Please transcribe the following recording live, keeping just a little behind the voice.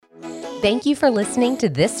Thank you for listening to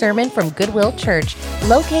this sermon from Goodwill Church,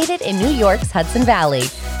 located in New York's Hudson Valley.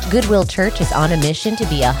 Goodwill Church is on a mission to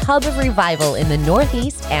be a hub of revival in the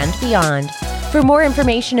Northeast and beyond. For more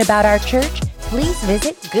information about our church, please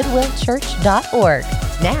visit goodwillchurch.org.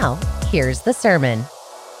 Now, here's the sermon.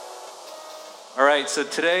 All right, so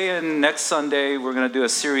today and next Sunday, we're going to do a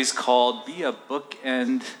series called Be a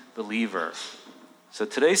Bookend Believer. So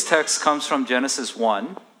today's text comes from Genesis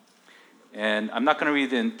 1. And I'm not going to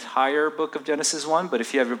read the entire book of Genesis 1, but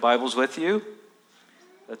if you have your Bibles with you,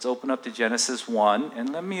 let's open up to Genesis 1.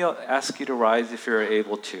 And let me ask you to rise if you're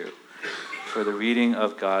able to for the reading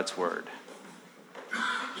of God's Word.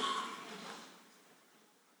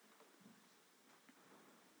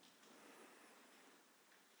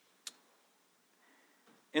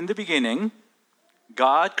 In the beginning,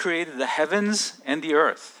 God created the heavens and the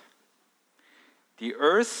earth. The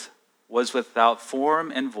earth was without form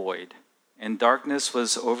and void, and darkness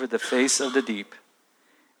was over the face of the deep,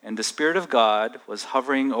 and the Spirit of God was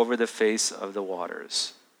hovering over the face of the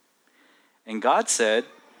waters. And God said,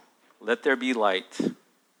 "Let there be light,"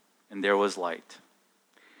 and there was light.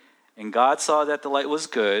 And God saw that the light was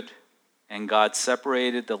good, and God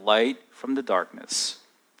separated the light from the darkness.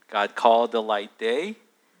 God called the light day,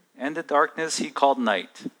 and the darkness he called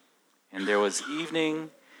night. And there was evening,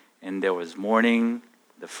 and there was morning,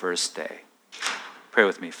 the first day. Pray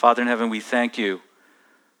with me. Father in heaven, we thank you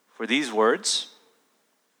for these words.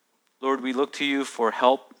 Lord, we look to you for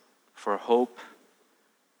help, for hope,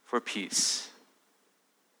 for peace.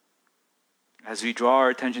 As we draw our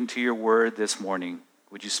attention to your word this morning,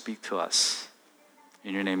 would you speak to us?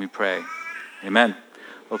 In your name we pray. Amen.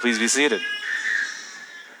 Well, please be seated.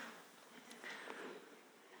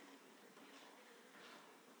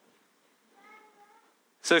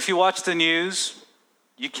 So if you watch the news,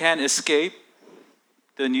 you can't escape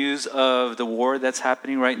the news of the war that's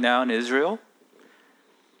happening right now in Israel.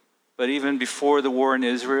 But even before the war in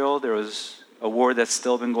Israel, there was a war that's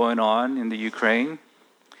still been going on in the Ukraine.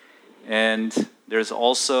 And there's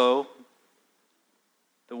also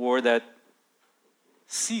the war that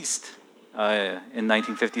ceased in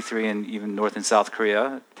 1953 in even North and South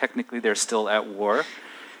Korea. Technically, they're still at war.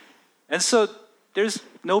 And so there's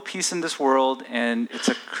no peace in this world, and it's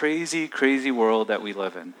a crazy, crazy world that we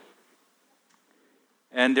live in.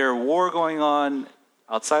 And there's war going on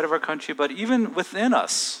outside of our country, but even within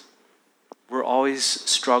us, we're always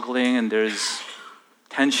struggling, and there's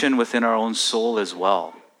tension within our own soul as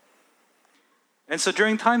well. And so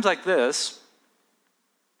during times like this,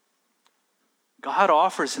 God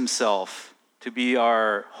offers himself to be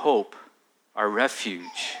our hope, our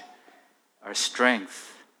refuge, our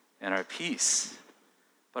strength, and our peace.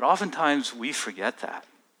 But oftentimes we forget that,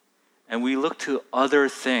 and we look to other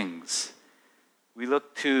things. We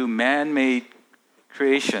look to man-made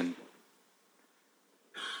creation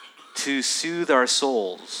to soothe our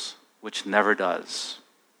souls, which never does.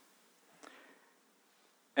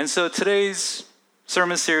 And so today's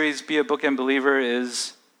sermon series, Be a Bookend Believer,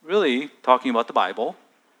 is really talking about the Bible.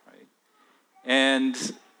 Right?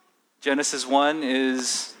 And Genesis 1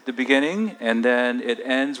 is the beginning, and then it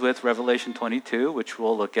ends with Revelation 22, which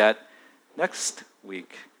we'll look at next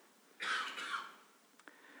week.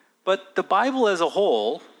 But the Bible as a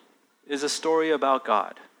whole is a story about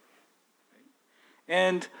God.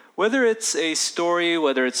 And whether it's a story,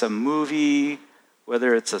 whether it's a movie,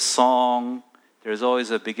 whether it's a song, there's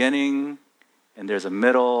always a beginning, and there's a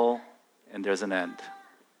middle, and there's an end.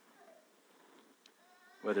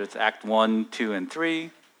 Whether it's Act 1, 2, and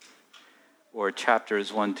 3, or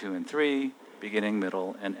chapters 1, 2, and 3, beginning,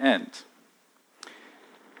 middle, and end.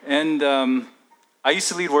 And I used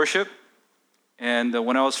to lead worship. And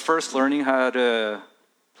when I was first learning how to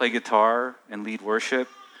play guitar and lead worship,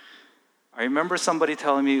 I remember somebody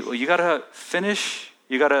telling me, "Well, you gotta finish.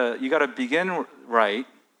 You gotta begin right,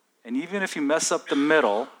 and even if you mess up the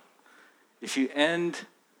middle, if you end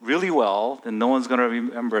really well, then no one's gonna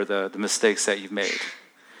remember the mistakes that you've made.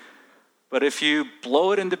 But if you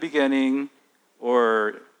blow it in the beginning,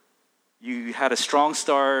 or you had a strong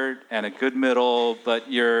start and a good middle, but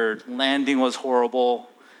your landing was horrible,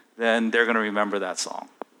 then they're going to remember that song,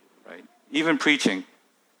 right? Even preaching,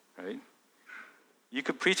 right? You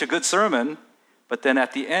could preach a good sermon, but then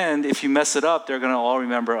at the end, if you mess it up, they're going to all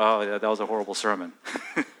remember, oh, yeah, that was a horrible sermon,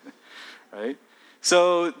 right?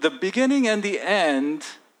 So the beginning and the end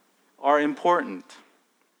are important.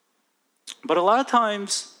 But a lot of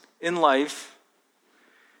times in life,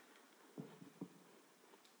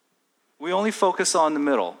 we only focus on the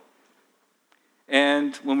middle.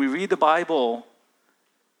 And when we read the Bible,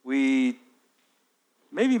 we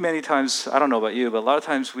maybe many times, I don't know about you, but a lot of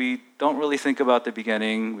times we don't really think about the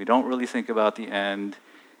beginning, we don't really think about the end,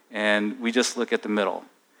 and we just look at the middle.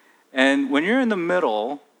 And when you're in the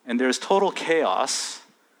middle and there's total chaos,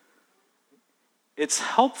 it's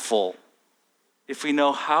helpful if we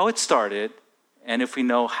know how it started and if we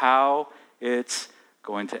know how it's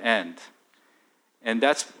going to end. And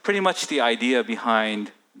that's pretty much the idea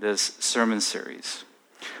behind this sermon series.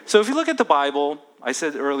 So if you look at the Bible, I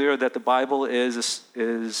said earlier that the Bible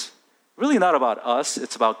is really not about us,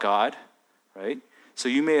 it's about God, right? So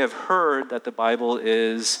you may have heard that the Bible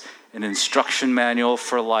is an instruction manual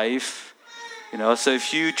for life. So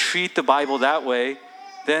if you treat the Bible that way,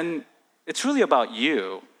 then it's really about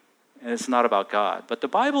you, and it's not about God. But the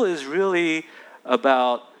Bible is really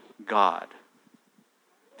about God,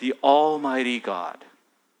 the Almighty God.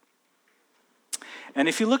 And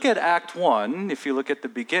if you look at Act 1, if you look at the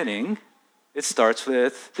beginning, it starts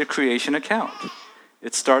with the creation account.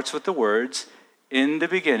 It starts with the words, "In the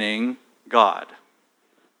beginning, God."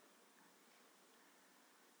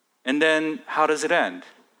 And then how does it end?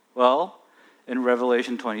 Well, in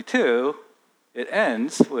Revelation 22, it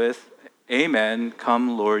ends with, "Amen,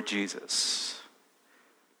 come Lord Jesus."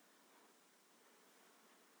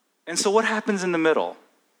 And so what happens in the middle?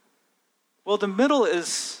 Well, the middle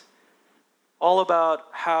is all about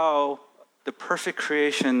how the perfect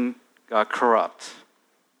creation got corrupt.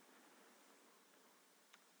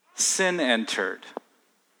 Sin entered.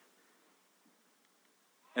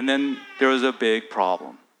 And then there was a big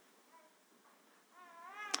problem.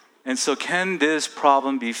 And so can this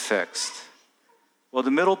problem be fixed? Well,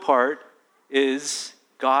 the middle part is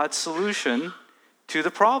God's solution to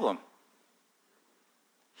the problem.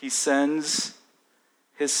 He sends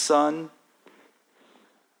his Son.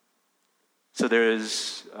 So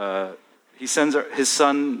he sends his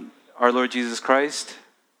Son, our Lord Jesus Christ,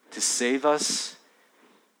 to save us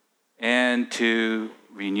and to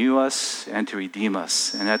renew us and to redeem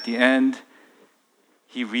us. And at the end,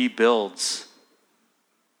 he rebuilds.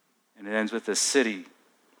 And it ends with a city.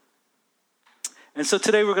 And so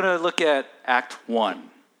today we're going to look at Act 1.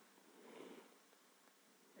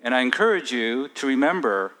 And I encourage you to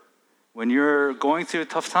remember, when you're going through a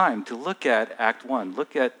tough time, to look at Act 1.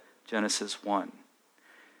 Look at Genesis 1.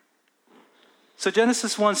 So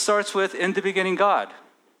Genesis 1 starts with, "In the beginning, God."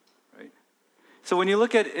 Right? So when you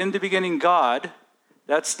look at "In the beginning, God,"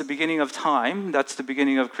 that's the beginning of time. That's the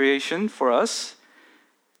beginning of creation for us.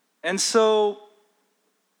 And so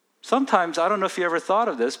sometimes, I don't know if you ever thought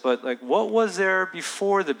of this, but what was there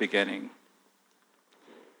before the beginning?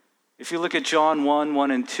 If you look at John 1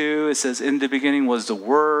 and 2, it says, "In the beginning was the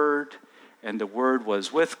Word, and the Word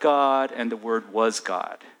was with God, and the Word was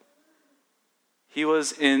God." He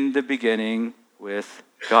was in the beginning with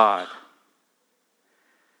God.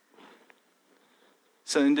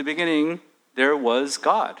 So in the beginning, there was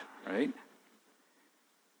God, right?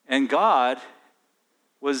 And God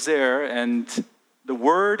was there, and the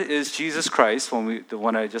Word is Jesus Christ, the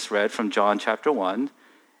one I just read from John chapter 1.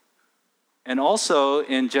 And also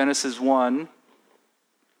in Genesis 1,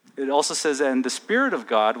 it also says, "And the Spirit of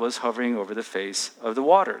God was hovering over the face of the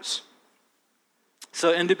waters."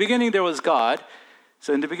 So in the beginning there was God.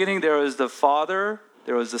 So in the beginning there was the Father,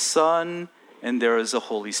 there was the Son, and there was the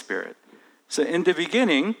Holy Spirit. So in the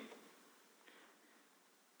beginning,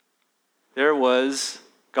 there was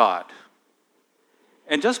God.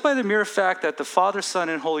 And just by the mere fact that the Father, Son,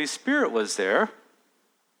 and Holy Spirit was there,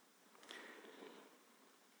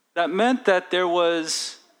 that meant that there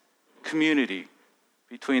was community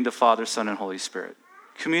between the Father, Son, and Holy Spirit.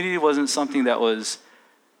 Community wasn't something that was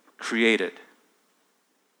created.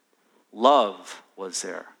 Love was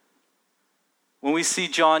there. When we see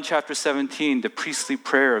John chapter 17, the priestly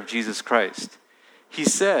prayer of Jesus Christ, he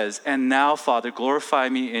says, "And now, Father, glorify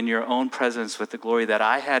me in your own presence with the glory that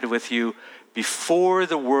I had with you before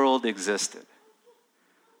the world existed."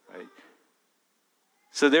 Right?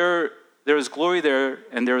 So there is glory there,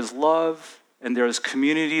 and there is love, and there is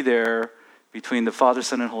community there between the Father,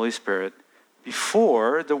 Son, and Holy Spirit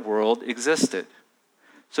before the world existed.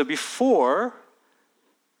 So before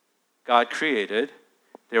God created,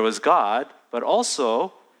 there was God, but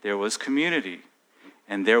also there was community,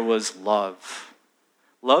 and there was love.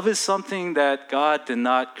 Love is something that God did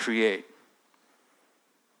not create.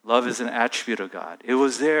 Love is an attribute of God. It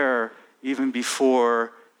was there even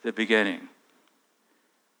before the beginning.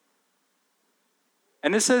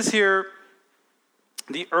 And it says here,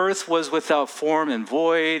 "The earth was without form and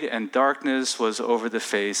void, and darkness was over the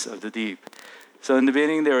face of the deep." So in the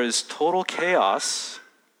beginning there is total chaos,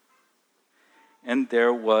 and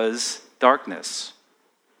there was darkness.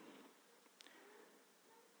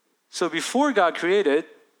 So before God created,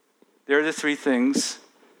 there are the three things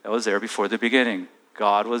that was there before the beginning.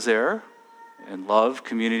 God was there, and love,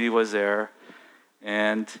 community was there,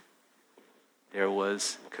 and there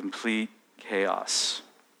was complete chaos.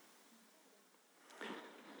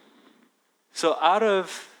 So out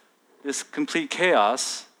of this complete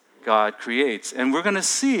chaos, God creates. And we're going to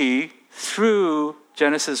see through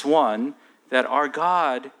Genesis 1 that our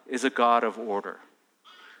God is a God of order.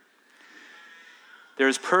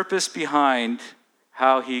 There's purpose behind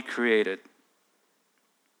how he created.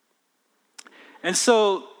 And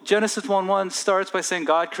so Genesis 1:1 starts by saying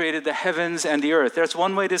God created the heavens and the earth. That's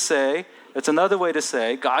one way to say. That's another way to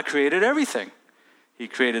say God created everything. He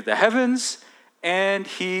created the heavens and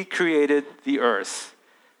he created the earth.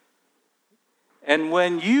 And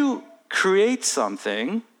when you create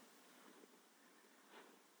something,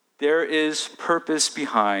 there is purpose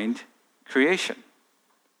behind creation.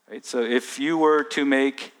 Right? So if you were to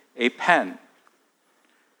make a pen,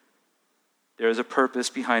 there is a purpose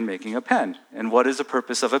behind making a pen. And what is the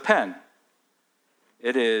purpose of a pen?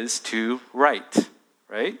 It is to write,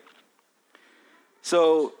 right?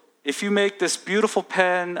 So if you make this beautiful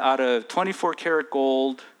pen out of 24 karat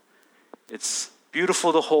gold, it's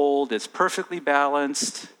beautiful to hold, it's perfectly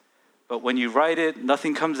balanced, but when you write it,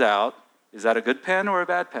 nothing comes out. Is that a good pen or a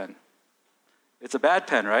bad pen? It's a bad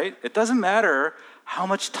pen, right? It doesn't matter how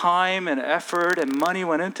much time and effort and money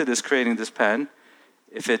went into creating this pen.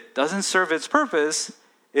 If it doesn't serve its purpose,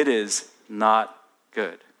 it is not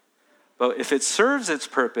good. But if it serves its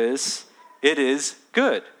purpose, it is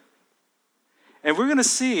good. And we're going to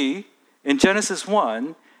see in Genesis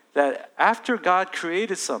 1 that after God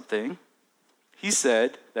created something, he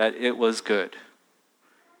said that it was good.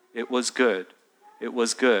 It was good. It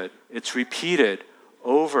was good. It's repeated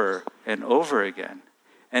over and over again.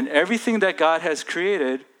 And everything that God has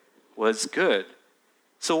created was good.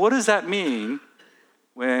 So what does that mean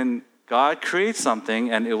when God creates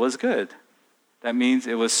something and it was good? That means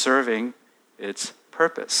it was serving its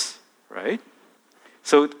purpose, right?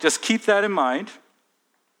 So just keep that in mind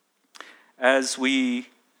as we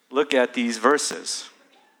look at these verses.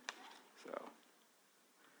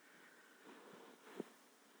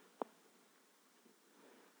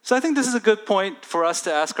 So I think this is a good point for us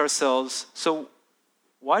to ask ourselves, so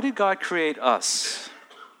why did God create us?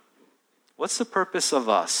 What's the purpose of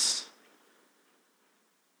us?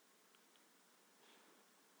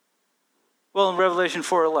 Well, in Revelation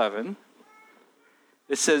 4:11,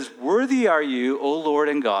 it says, "Worthy are you, O Lord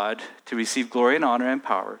and God, to receive glory and honor and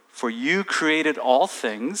power, for you created all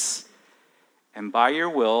things, and by your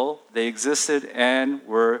will they existed and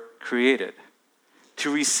were created.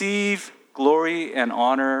 To receive glory and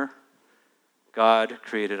honor, God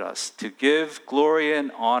created us. To give glory and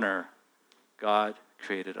honor, God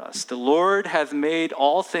created us. The Lord hath made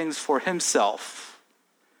all things for himself,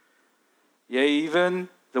 yea, even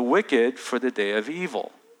the wicked for the day of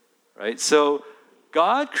evil." Right? So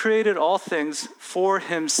God created all things for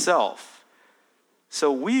himself. So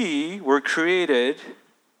we were created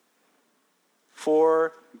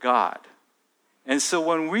for God. And so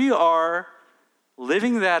when we are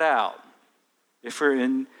living that out, if we're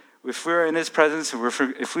in his presence,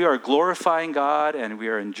 if we are glorifying God and we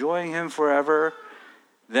are enjoying him forever,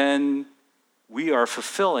 then we are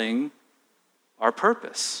fulfilling our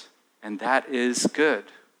purpose. And that is good.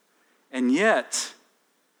 And yet,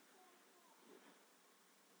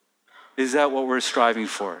 is that what we're striving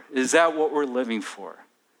for? Is that what we're living for?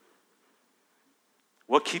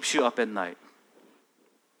 What keeps you up at night?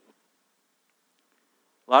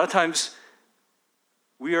 A lot of times,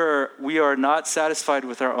 we are not satisfied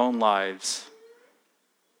with our own lives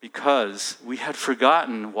because we had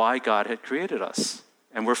forgotten why God had created us.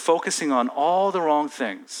 And we're focusing on all the wrong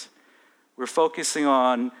things. We're focusing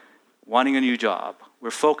on wanting a new job.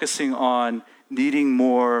 We're focusing on needing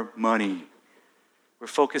more money. We're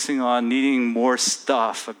focusing on needing more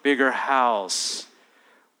stuff, a bigger house.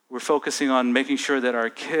 We're focusing on making sure that our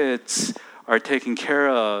kids are taken care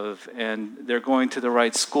of and they're going to the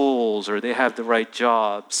right schools or they have the right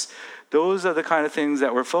jobs. Those are the kind of things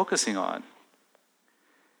that we're focusing on.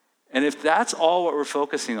 And if that's all what we're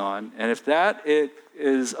focusing on, and if that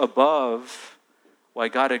is above why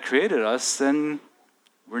God had created us, then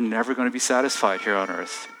we're never going to be satisfied here on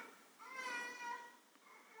earth.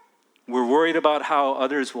 We're worried about how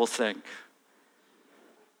others will think.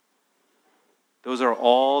 Those are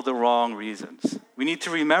all the wrong reasons. We need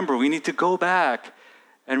to go back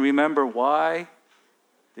and remember, why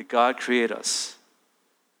did God create us?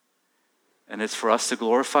 And it's for us to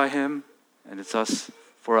glorify him, and it's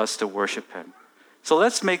for us to worship him. So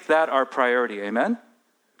let's make that our priority, amen?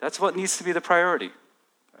 That's what needs to be the priority,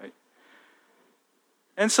 right?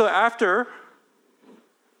 And so after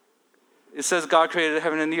it says God created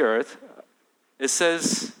heaven and the earth, it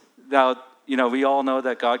says that, we all know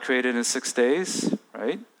that God created in 6 days,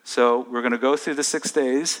 right? So we're going to go through the 6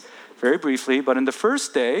 days very briefly. But in the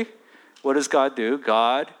first day, what does God do?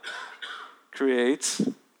 God creates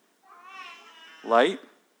light,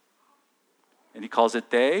 and he calls it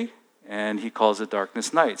day, and he calls it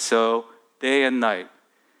darkness night. So day and night.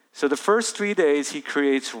 So the first 3 days, he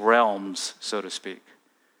creates realms, so to speak.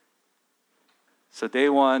 So day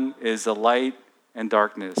 1 is the light and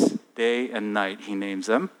darkness. Day and night, he names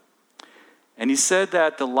them. And he said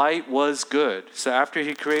that the light was good. So after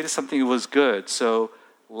he created something, it was good. So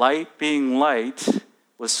light being light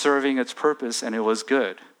was serving its purpose, and it was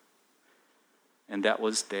good. And that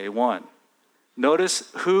was day 1.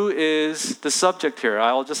 Notice who is the subject here.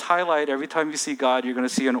 I'll just highlight every time you see God, you're going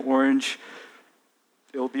to see an orange.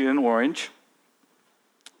 It will be in orange.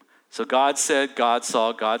 So God said, God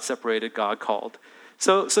saw, God separated, God called.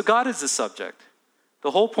 So God is the subject.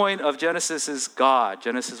 The whole point of Genesis is God.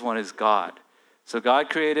 Genesis 1 is God. So God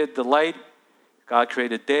created the light, God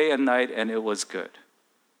created day and night, and it was good.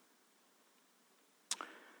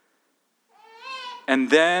 And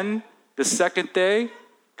then the second day,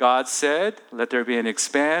 God said, let there be an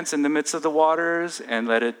expanse in the midst of the waters, and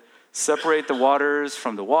let it separate the waters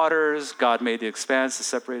from the waters. God made the expanse that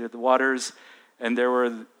separated the waters, and there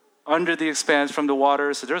were under the expanse from the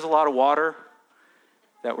waters. So there's a lot of water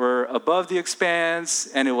that were above the expanse,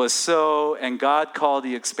 and it was so, and God called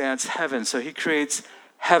the expanse heaven. So he creates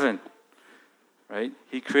heaven, right?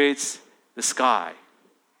 He creates the sky.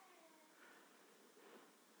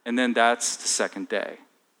 And then that's the second day.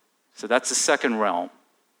 So that's the second realm.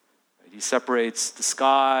 He separates the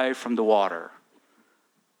sky from the water.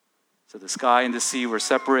 So the sky and the sea were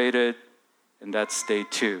separated, and that's day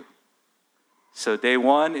 2. So day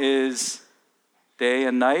 1 is day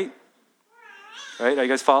and night. Right? Are you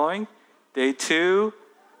guys following? Day 2,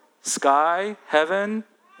 sky, heaven,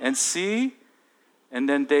 and sea. And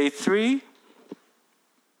then day 3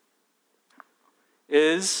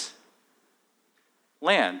 is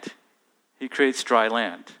land. He creates dry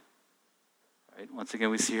land. Right? Once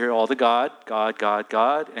again, we see here all the God,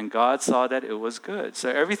 and God saw that it was good.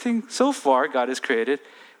 So everything so far God has created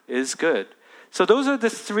is good. So those are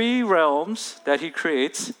the 3 realms that he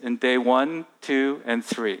creates in day 1, 2, and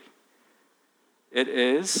 3. It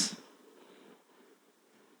is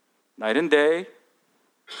night and day,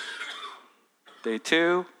 day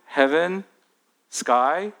 2, heaven,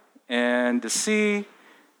 sky, and the sea,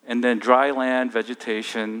 and then dry land,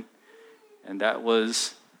 vegetation, and that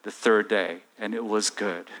was the 3rd day, and it was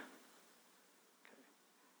good.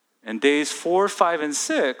 And days 4, 5, and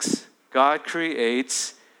 6, God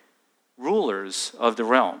creates rulers of the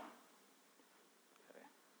realm.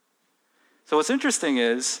 So what's interesting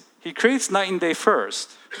is, he creates night and day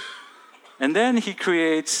first, and then he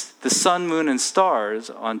creates the sun, moon, and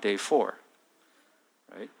stars on day 4.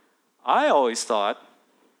 Right? I always thought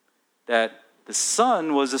that the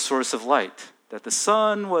sun was the source of light, that the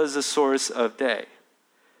sun was the source of day.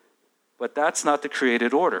 But that's not the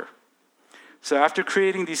created order. So after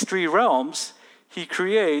creating these 3 realms, he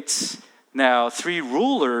creates now 3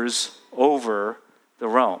 rulers over the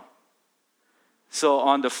realm. So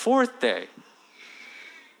on the 4th day,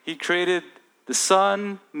 he created the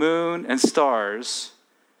sun, moon, and stars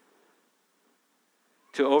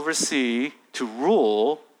to oversee, to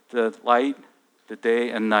rule the light, the day,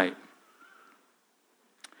 and night.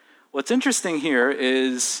 What's interesting here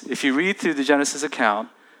is, if you read through the Genesis account,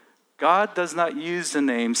 God does not use the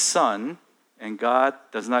name sun, and God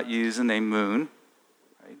does not use the name moon.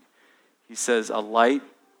 Right? He says a light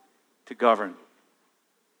to govern.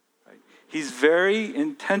 He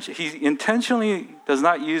intentionally does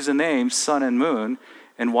not use the names sun and moon.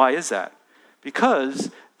 And why is that?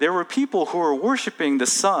 Because there were people who were worshiping the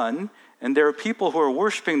sun, and there were people who were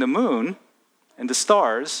worshiping the moon and the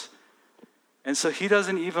stars, and so he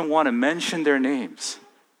doesn't even want to mention their names.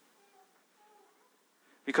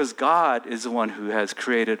 Because God is the one who has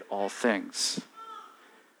created all things.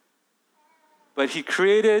 But he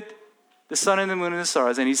created the sun and the moon and the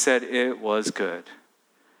stars, and he said it was good.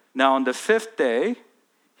 Now, on the 5th day,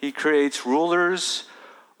 he creates rulers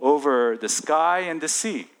over the sky and the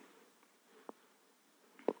sea.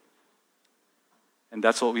 And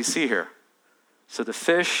that's what we see here. So the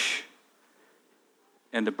fish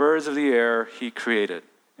and the birds of the air he created.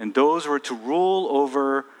 And those were to rule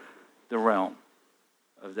over the realm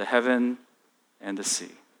of the heaven and the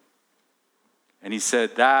sea. And he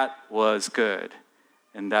said that was good.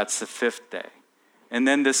 And that's the 5th day. And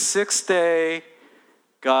then the 6th day,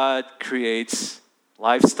 God creates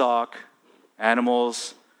livestock,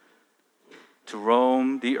 animals to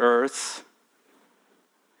roam the earth,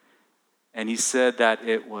 and he said that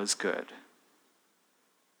it was good.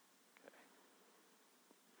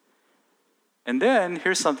 And then,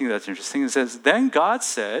 here's something that's interesting. It says, then God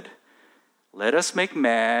said, let us make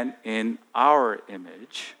man in our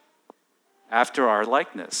image, after our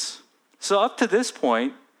likeness. So up to this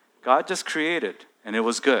point, God just created, and it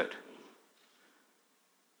was good.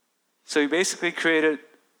 So he basically created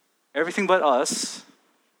everything but us,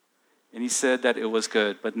 and he said that it was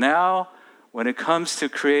good. But now, when it comes to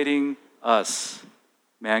creating us,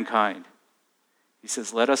 mankind, he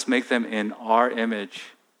says, let us make them in our image.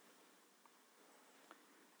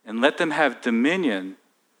 And let them have dominion.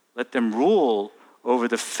 Let them rule over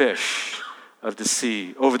the fish of the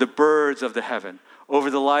sea, over the birds of the heaven, over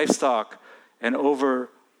the livestock, and over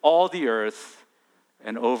all the earth,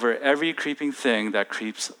 and over every creeping thing that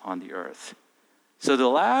creeps on the earth. So the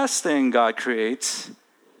last thing God creates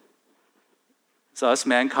is us,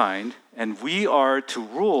 mankind, and we are to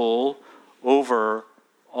rule over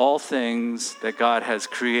all things that God has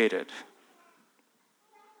created.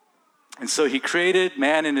 And so he created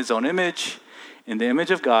man in his own image, in the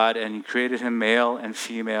image of God, and he created him male and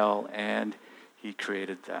female, and he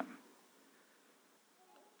created them.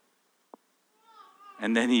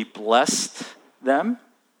 And then he blessed them,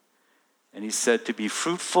 and he said to be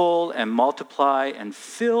fruitful and multiply and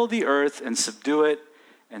fill the earth and subdue it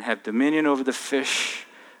and have dominion over the fish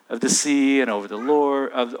of the sea and over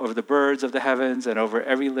over the birds of the heavens and over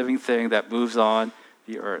every living thing that moves on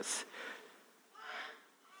the earth.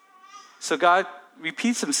 So God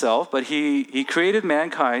repeats himself, but he created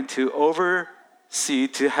mankind to oversee,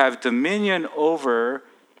 to have dominion over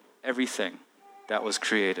everything that was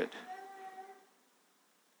created.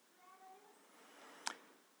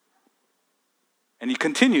 And he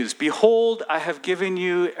continues, behold, I have given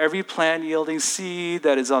you every plant yielding seed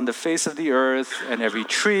that is on the face of the earth, and every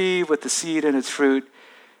tree with the seed in its fruit.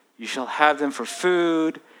 You shall have them for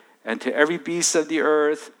food, and to every beast of the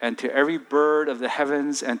earth, and to every bird of the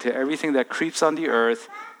heavens, and to everything that creeps on the earth,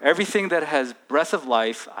 everything that has breath of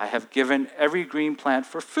life, I have given every green plant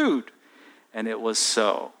for food. And it was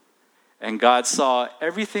so. And God saw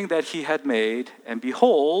everything that he had made, and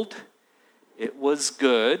behold, it was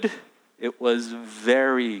good. It was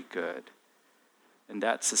very good. And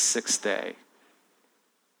that's the sixth day.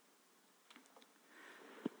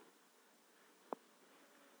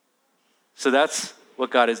 So that's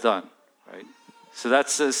what God has done, right? So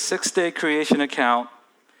that's the 6-day creation account.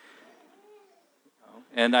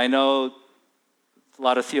 And I know a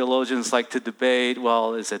lot of theologians like to debate,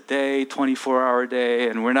 well, is a day, 24-hour day?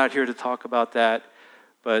 And we're not here to talk about that.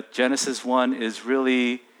 But Genesis 1 is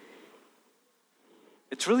really,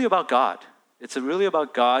 it's really about God. It's really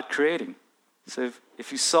about God creating. So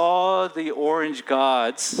if you saw the orange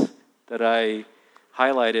gods that I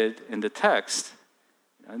highlighted in the text,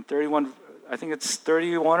 in 31, I think it's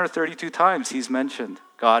 31 or 32 times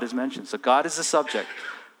God is mentioned. So God is the subject.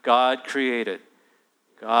 God created.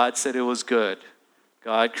 God said it was good.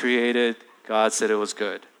 God created. God said it was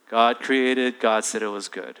good. God created. God said it was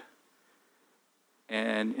good.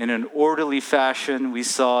 And in an orderly fashion, we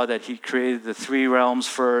saw that he created the 3 realms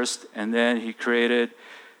first, and then he created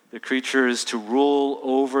the creatures to rule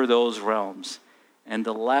over those realms. And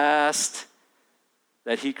the last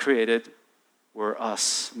that he created were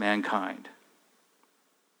us, mankind,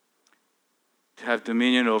 to have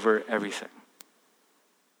dominion over everything.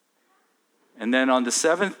 And then on the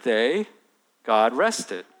 7th day, God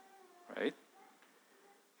rested, right?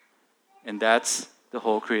 And that's the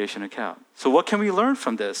whole creation account. So what can we learn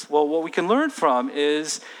from this? Well, what we can learn from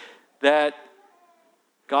is that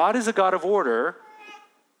God is a God of order,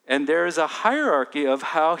 and there is a hierarchy of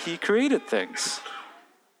how he created things.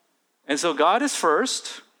 And so God is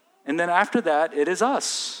first, and then after that, it is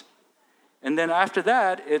us. And then after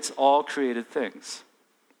that, it's all created things.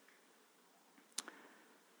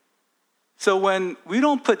 So when we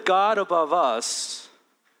don't put God above us,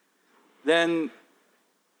 then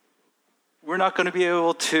we're not going to be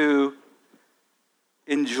able to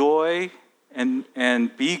enjoy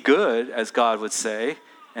and be good, as God would say,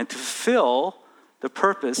 and to fulfill the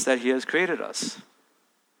purpose that he has created us.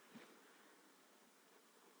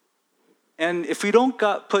 And if we don't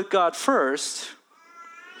put God first,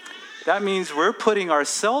 that means we're putting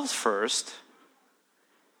ourselves first.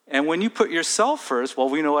 And when you put yourself first, well,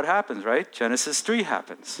 we know what happens, right? Genesis 3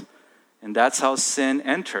 happens. And that's how sin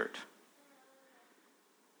entered.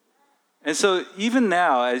 And so even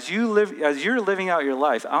now, as you're living out your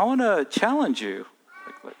life, I want to challenge you.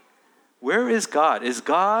 Where is God? Is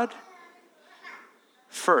God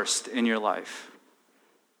first in your life?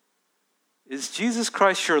 is Jesus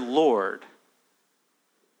Christ your Lord?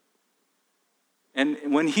 And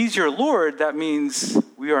when he's your Lord, that means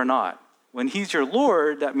we are not. When he's your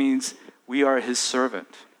Lord, that means we are his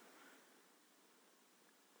servant.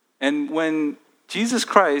 And when Jesus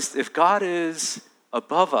Christ, if God is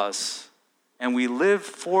above us and we live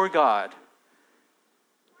for God,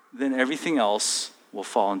 then everything else will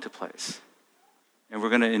fall into place. And we're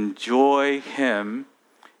going to enjoy him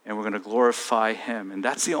and we're going to glorify him. And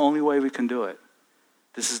that's the only way we can do it.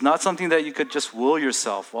 This is not something that you could just will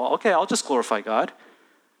yourself. Well, okay, I'll just glorify God.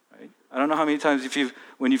 Right? I don't know how many times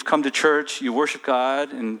when you've come to church, you worship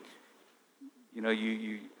God and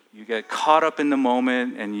you get caught up in the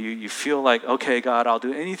moment and you feel like, okay, God, I'll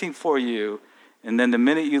do anything for you. And then the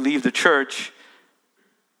minute you leave the church,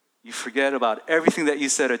 you forget about everything that you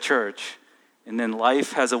said at church. And then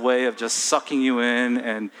life has a way of just sucking you in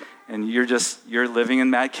and you're living in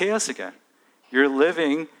mad chaos again. Your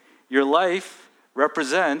life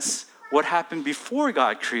represents what happened before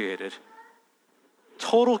God created.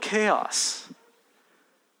 Total chaos.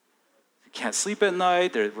 You can't sleep at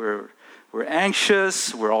night. We're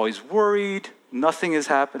anxious. We're always worried. Nothing is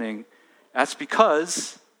happening. That's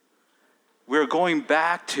because we're going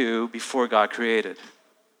back to before God created.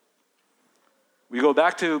 We go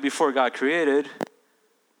back to before God created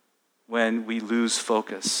when we lose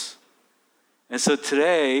focus. And so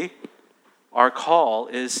today, our call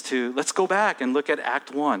is let's go back and look at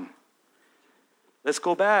Act 1. Let's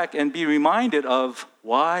go back and be reminded of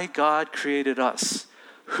why God created us.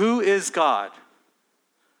 Who is God?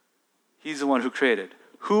 He's the one who created.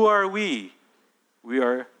 Who are we? We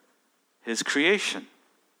are his creation.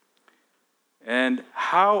 And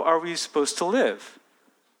how are we supposed to live?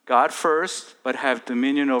 God first, but have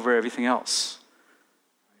dominion over everything else.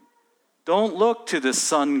 Don't look to the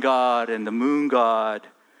sun god and the moon god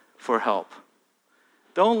for help.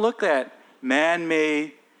 Don't look at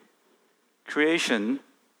man-made creation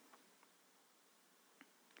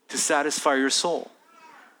to satisfy your soul.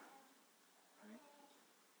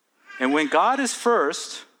 And when God is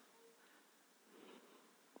first,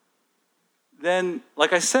 then,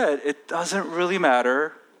 like I said, it doesn't really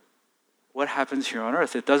matter what happens here on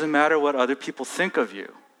earth. It doesn't matter what other people think of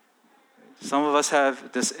you. Some of us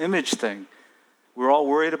have this image thing. We're all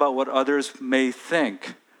worried about what others may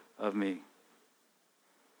think of me.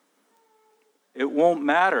 It won't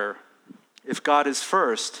matter if God is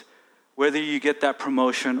first, whether you get that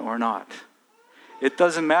promotion or not. It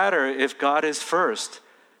doesn't matter if God is first,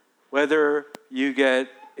 whether you get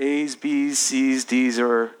A's, B's, C's, D's,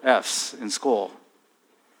 or F's in school.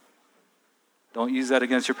 Don't use that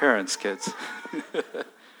against your parents, kids.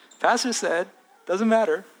 Pastor said, doesn't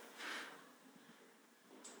matter.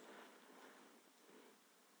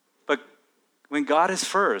 But when God is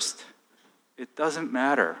first, it doesn't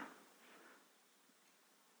matter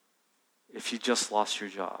if you just lost your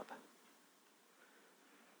job.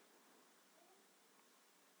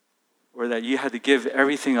 Or that you had to give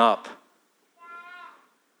everything up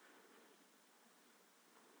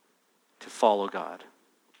to follow God.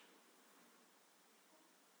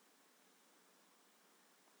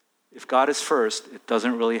 If God is first, it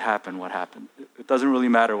doesn't really happen what happened. It doesn't really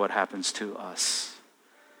matter what happens to us.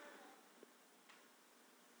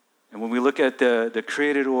 And when we look at the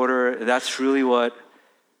created order, that's really what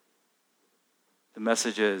the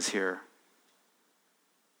message is here.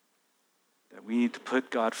 That we need to put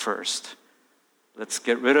God first. Let's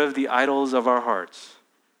get rid of the idols of our hearts.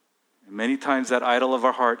 And many times that idol of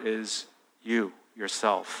our heart is you,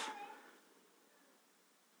 yourself.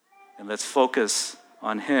 And let's focus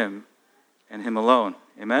on him and him alone.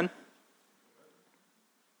 Amen?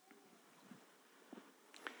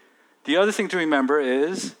 The other thing to remember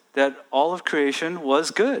is that all of creation was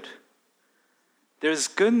good. There's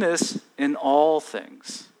goodness in all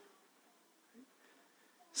things.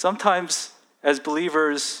 Sometimes, as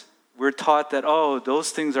believers, we're taught that, those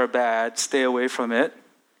things are bad, stay away from it.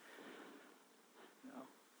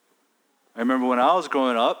 I remember when I was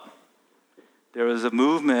growing up, there was a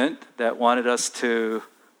movement that wanted us to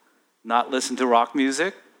not listen to rock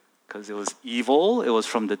music because it was evil, it was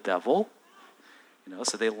from the devil.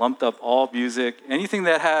 So they lumped up all music, anything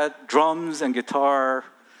that had drums and guitar,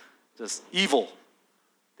 just evil.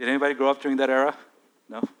 Did anybody grow up during that era?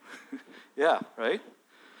 No? Yeah, right?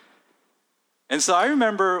 And so I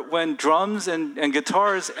remember when drums and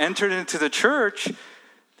guitars entered into the church,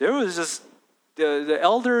 there was just, the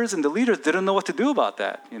elders and the leaders didn't know what to do about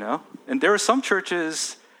that, And there were some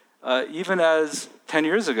churches, even as 10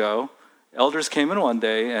 years ago, elders came in one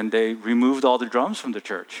day and they removed all the drums from the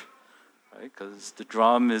church, right? Because the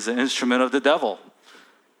drum is an instrument of the devil,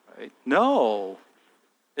 right? No,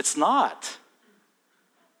 it's not.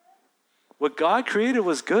 What God created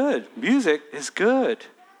was good. Music is good.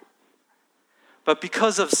 But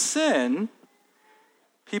because of sin,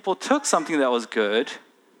 people took something that was good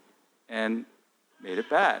and made it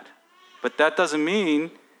bad. But that doesn't mean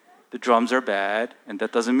the drums are bad, and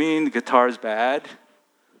that doesn't mean the guitar is bad.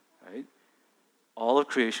 Right? All of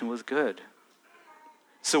creation was good.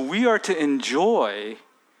 So we are to enjoy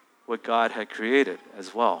what God had created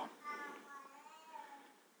as well.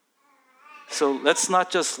 So let's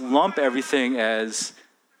not just lump everything as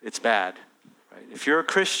it's bad. Right? If you're a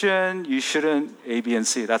Christian, you shouldn't A, B, and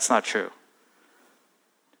C. That's not true.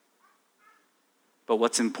 But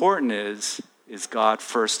what's important is God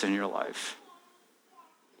first in your life.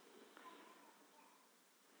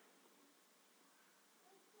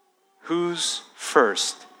 Who's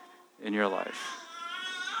first in your life?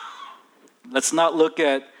 Let's not look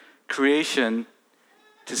at creation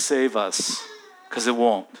to save us, because it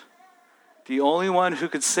won't. The only one who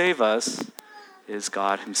could save us is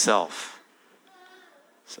God himself.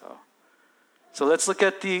 So let's look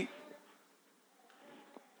at I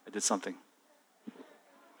did something.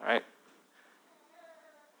 All right. Is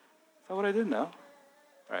that what I did now?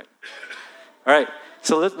 All right.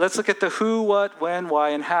 So let's look at the who, what, when, why,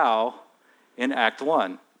 and how in Act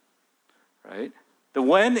 1. Right? The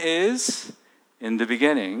when is in the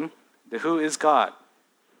beginning. The who is God.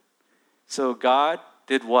 So God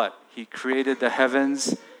did what? He created the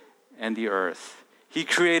heavens and the earth. He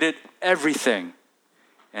created everything,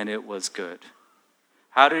 and it was good.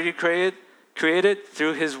 How did he create it? Create it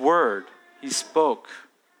through his word. He spoke.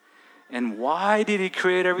 And why did he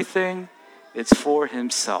create everything? It's for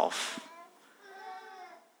himself.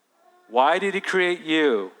 Why did he create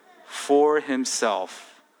you? For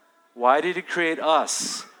himself. Why did he create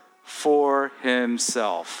us? For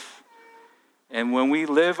himself. And when we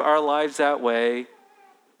live our lives that way,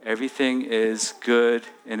 everything is good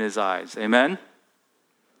in his eyes. Amen?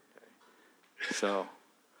 So,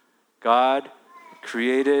 God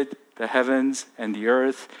created the heavens and the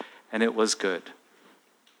earth, and it was good.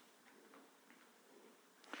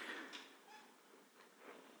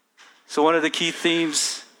 So one of the key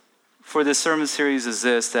themes for this sermon series is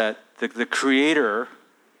this, that the Creator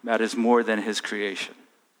matters more than his creation.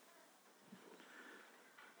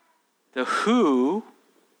 The who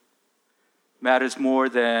matters more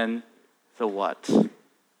than the what.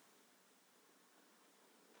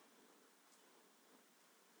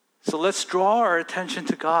 So let's draw our attention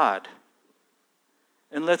to God.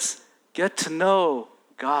 And let's get to know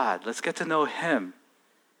God. Let's get to know him.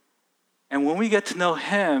 And when we get to know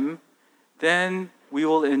him, then we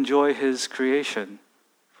will enjoy his creation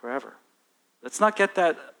forever. Let's not get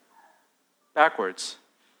that backwards.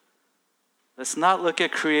 Let's not look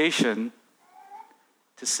at creation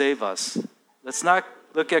to save us. Let's not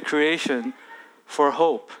look at creation for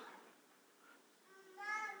hope.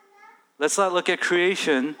 Let's not look at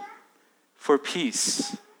creation for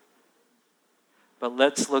peace. But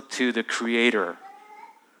let's look to the Creator,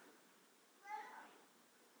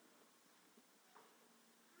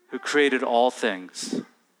 who created all things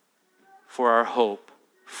for our hope,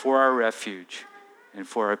 for our refuge, and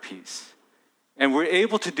for our peace. And we're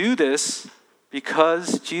able to do this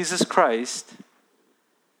because Jesus Christ,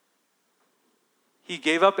 he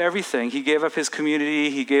gave up everything. He gave up his community.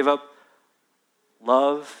 He gave up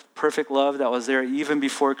love, perfect love that was there even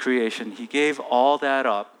before creation. He gave all that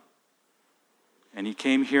up. And he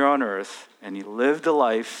came here on earth, and he lived a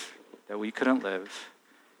life that we couldn't live.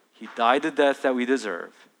 He died the death that we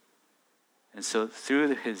deserve. And so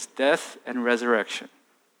through his death and resurrection,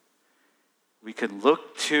 we can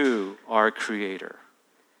look to our Creator.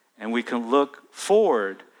 And we can look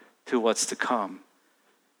forward to what's to come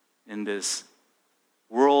in this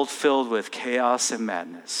world filled with chaos and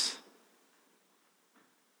madness.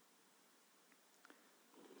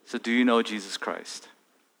 So do you know Jesus Christ?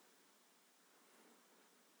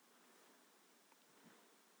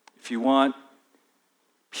 If you want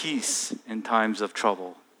peace in times of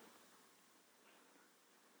trouble,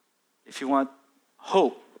 if you want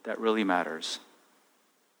hope that really matters,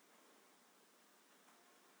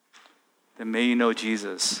 then may you know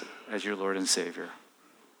Jesus as your Lord and Savior.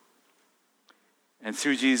 And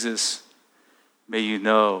through Jesus, may you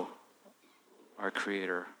know our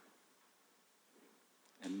Creator.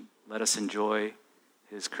 And let us enjoy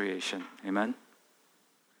his creation. Amen?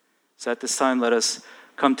 So at this time, let us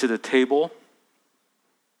come to the table.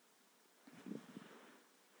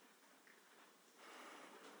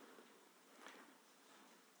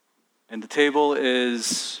 And the table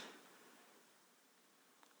is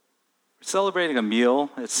celebrating a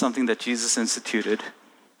meal. It's something that Jesus instituted.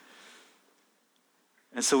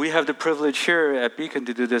 And so we have the privilege here at Bookend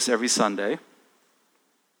to do this every Sunday.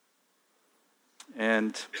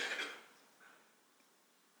 And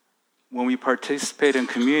when we participate in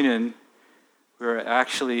communion, we're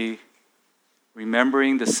actually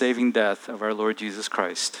remembering the saving death of our Lord Jesus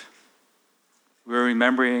Christ. We're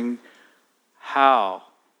remembering how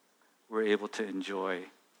we're able to enjoy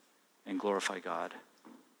and glorify God.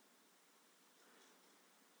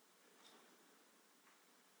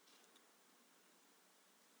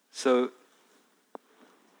 So,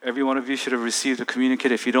 every one of you should have received a communion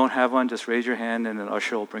kit. If you don't have one, just raise your hand and an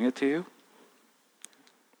usher will bring it to you.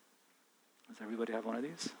 Does everybody have one of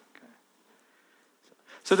these? Okay.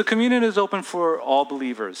 So the communion is open for all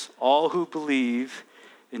believers, all who believe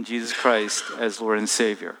in Jesus Christ as Lord and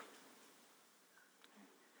Savior.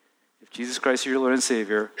 If Jesus Christ is your Lord and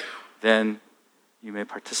Savior, then you may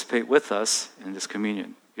participate with us in this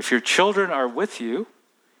communion. If your children are with you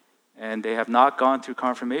and they have not gone through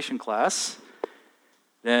confirmation class,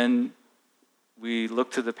 then we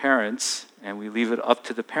look to the parents and we leave it up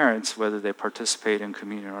to the parents whether they participate in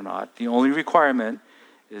communion or not. The only requirement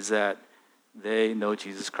is that they know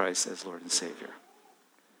Jesus Christ as Lord and Savior.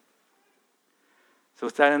 So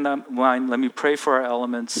with that in mind, let me pray for our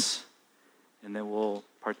elements, and then we'll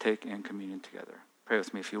partake in communion together. Pray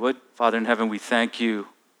with me if you would. Father in heaven, we thank you.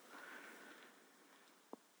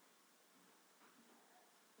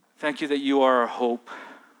 Thank you that you are our hope.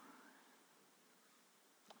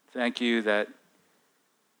 Thank you that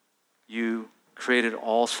you created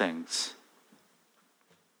all things.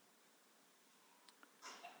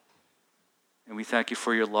 And we thank you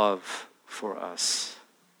for your love for us.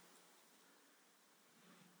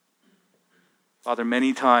 Father,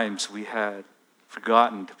 many times we had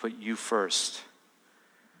forgotten to put you first.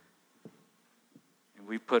 And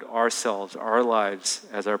we put ourselves, our lives,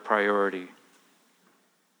 as our priority.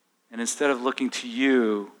 And instead of looking to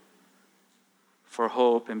you for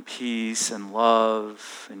hope and peace and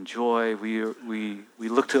love and joy, we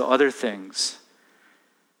look to other things.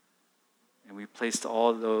 And we placed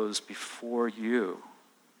all those before you,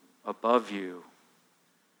 above you.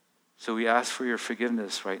 So we ask for your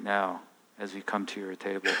forgiveness right now as we come to your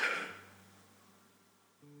table.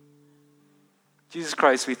 Jesus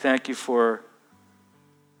Christ, we thank you for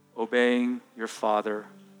obeying your Father.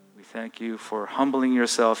 We thank you for humbling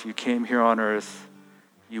yourself. You came here on earth.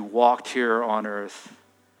 You walked here on earth.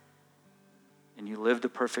 And you lived a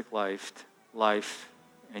perfect life.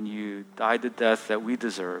 And you died the death that we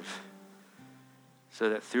deserve. So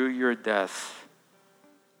that through your death,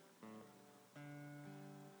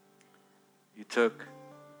 you took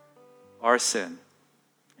our sin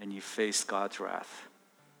and you faced God's wrath.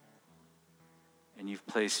 And you've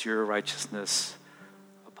placed your righteousness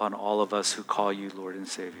upon all of us who call you Lord and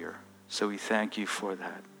Savior. So we thank you for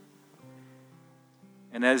that.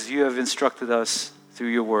 And as you have instructed us through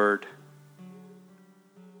your word,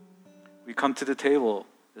 we come to the table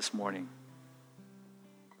this morning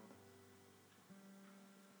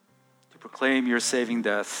to proclaim your saving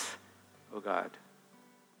death, O God.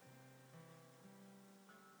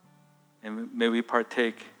 And may we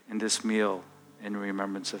partake in this meal in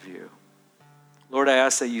remembrance of you. Lord, I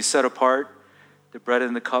ask that you set apart the bread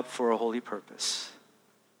and the cup for a holy purpose.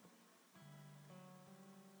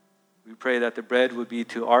 We pray that the bread would be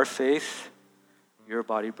to our faith, your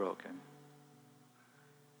body broken.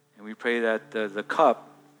 And we pray that the cup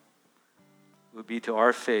would be to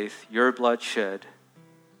our faith, your blood shed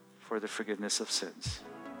for the forgiveness of sins.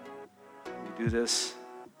 We do this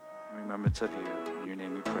in remembrance of you. In your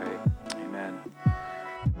name we pray. Amen.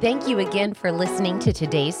 Thank you again for listening to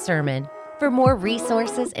today's sermon. For more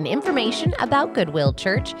resources and information about Goodwill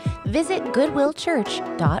Church, visit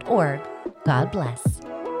goodwillchurch.org. God bless.